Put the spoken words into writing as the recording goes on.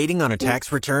Waiting on a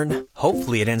tax return?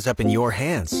 Hopefully it ends up in your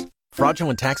hands.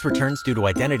 Fraudulent tax returns due to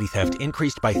identity theft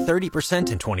increased by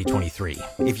 30% in 2023.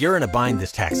 If you're in a bind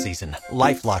this tax season,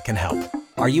 LifeLock can help.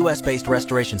 Our U.S.-based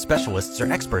restoration specialists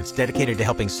are experts dedicated to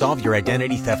helping solve your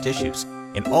identity theft issues.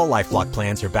 And all LifeLock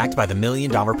plans are backed by the $1 Million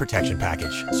Protection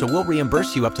Package. So we'll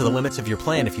reimburse you up to the limits of your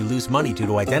plan if you lose money due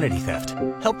to identity theft.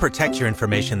 Help protect your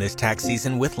information this tax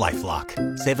season with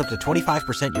LifeLock. Save up to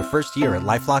 25% your first year at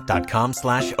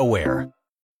LifeLock.com/aware.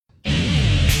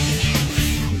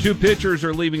 Two pitchers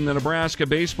are leaving the Nebraska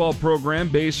baseball program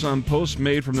based on posts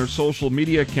made from their social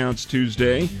media accounts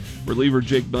Tuesday. Reliever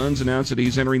Jake Buns announced that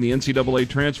he's entering the NCAA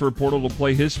transfer portal to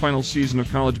play his final season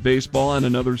of college baseball at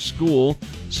another school.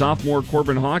 Sophomore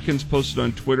Corbin Hawkins posted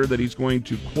on Twitter that he's going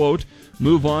to, quote,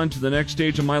 move on to the next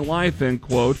stage of my life, end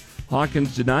quote.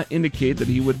 Hawkins did not indicate that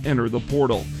he would enter the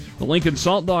portal. The Lincoln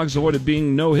Salt Dogs avoided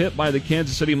being no-hit by the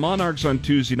Kansas City Monarchs on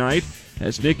Tuesday night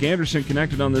as Nick Anderson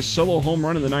connected on this solo home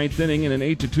run in the ninth inning in an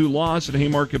 8-2 loss at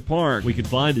Haymarket Park. We can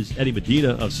find is Eddie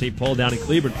Medina of St. Paul down in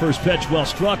Cleveland. First pitch well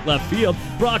struck, left field.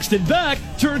 Broxton back,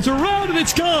 turns around, and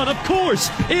it's gone. Of course,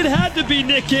 it had to be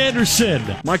Nick Anderson.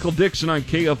 Michael Dixon on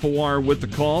KFOR with the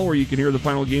call, where you can hear the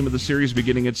final game of the series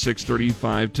beginning at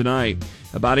 6:35 tonight.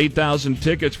 About 8,000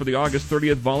 tickets for the August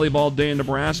 30th Volleyball Day in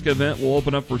Nebraska event will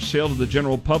open up for sale to the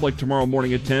general public tomorrow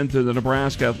morning at 10 through the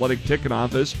Nebraska Athletic Ticket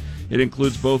Office. It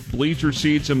includes both bleacher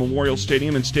seats in Memorial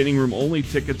Stadium and standing room only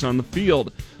tickets on the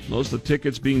field. Most of the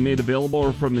tickets being made available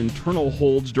are from internal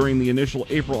holds during the initial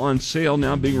April on sale,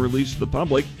 now being released to the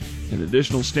public, and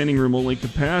additional standing room only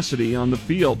capacity on the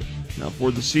field. Now,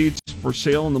 for the seats for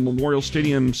sale in the Memorial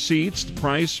Stadium seats, the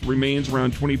price remains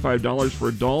around $25 for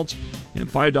adults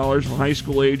and $5 for high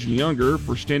school age and younger.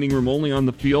 For standing room only on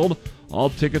the field, all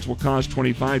tickets will cost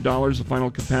 $25. The final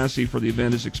capacity for the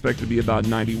event is expected to be about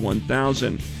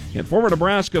 91,000. And former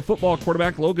Nebraska football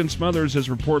quarterback Logan Smothers has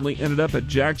reportedly ended up at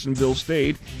Jacksonville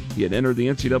State. He had entered the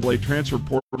NCAA transfer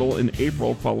portal in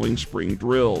April following spring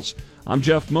drills. I'm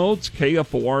Jeff Moats,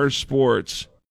 KFOR Sports.